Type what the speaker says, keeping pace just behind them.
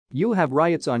You have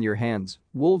riots on your hands,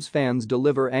 Wolves fans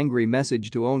deliver angry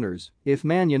message to owners if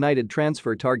Man United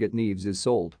transfer target Neves is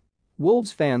sold.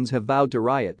 Wolves fans have vowed to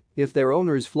riot if their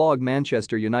owners flog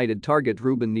Manchester United target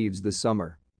Ruben Neves this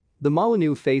summer. The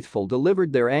Molineux faithful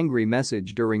delivered their angry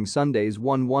message during Sunday's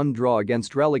 1-1 draw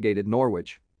against relegated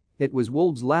Norwich. It was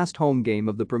Wolves' last home game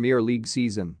of the Premier League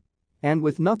season. And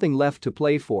with nothing left to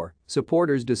play for,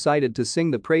 supporters decided to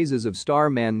sing the praises of star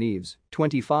man Neves,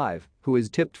 25, who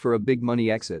is tipped for a big money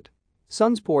exit.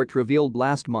 Sunsport revealed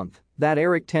last month that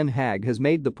Erik ten Hag has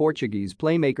made the Portuguese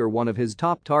playmaker one of his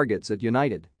top targets at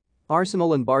United.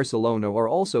 Arsenal and Barcelona are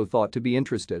also thought to be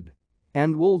interested.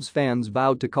 And Wolves fans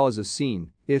vowed to cause a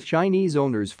scene if Chinese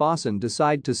owners Fosun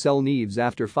decide to sell Neves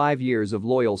after 5 years of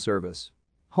loyal service.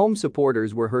 Home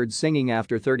supporters were heard singing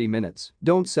after 30 minutes,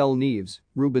 "Don't sell Neves,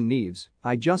 Ruben Neves,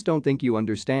 I just don't think you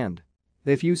understand.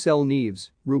 If you sell Neves,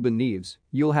 Ruben Neves,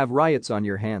 you'll have riots on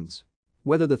your hands."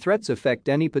 Whether the threats affect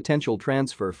any potential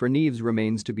transfer for Neves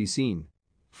remains to be seen.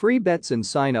 Free bets and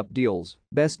sign-up deals,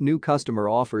 best new customer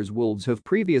offers. Wolves have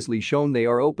previously shown they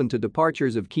are open to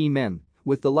departures of key men,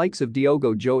 with the likes of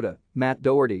Diogo Jota, Matt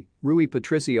Doherty, Rui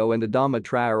Patricio and Adama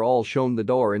Traore all shown the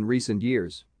door in recent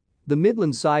years. The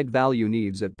Midland side value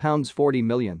Neves at £40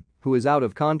 million, who is out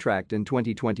of contract in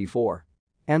 2024.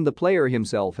 And the player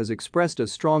himself has expressed a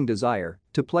strong desire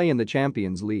to play in the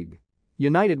Champions League.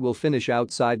 United will finish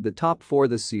outside the top 4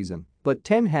 this season, but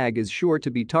Ten Hag is sure to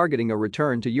be targeting a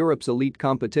return to Europe's elite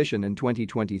competition in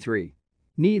 2023.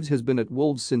 Neves has been at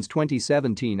Wolves since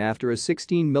 2017 after a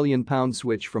 £16 million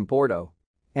switch from Porto.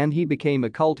 And he became a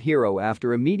cult hero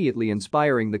after immediately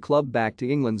inspiring the club back to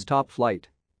England's top flight.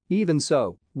 Even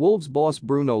so, Wolves boss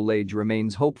Bruno Lage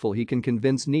remains hopeful he can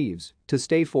convince Neves to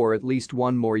stay for at least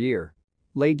 1 more year.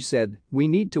 Lage said, "We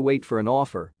need to wait for an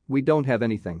offer, we don't have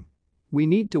anything. We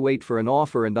need to wait for an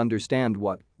offer and understand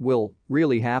what will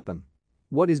really happen.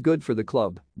 What is good for the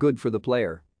club, good for the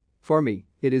player. For me,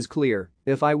 it is clear,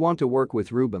 if I want to work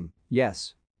with Ruben,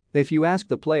 yes. If you ask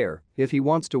the player if he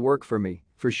wants to work for me,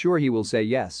 for sure he will say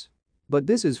yes. But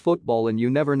this is football and you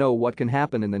never know what can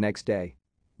happen in the next day.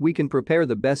 We can prepare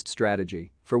the best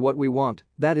strategy for what we want,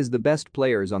 that is the best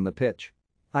players on the pitch.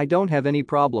 I don't have any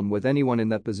problem with anyone in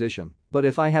that position, but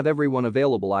if I have everyone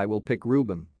available I will pick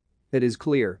Ruben. It is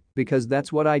clear, because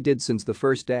that's what I did since the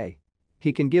first day.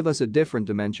 He can give us a different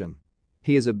dimension.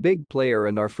 He is a big player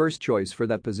and our first choice for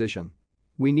that position.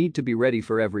 We need to be ready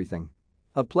for everything.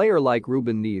 A player like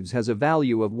Ruben Neves has a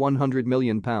value of £100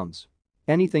 million.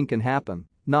 Anything can happen,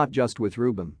 not just with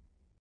Ruben.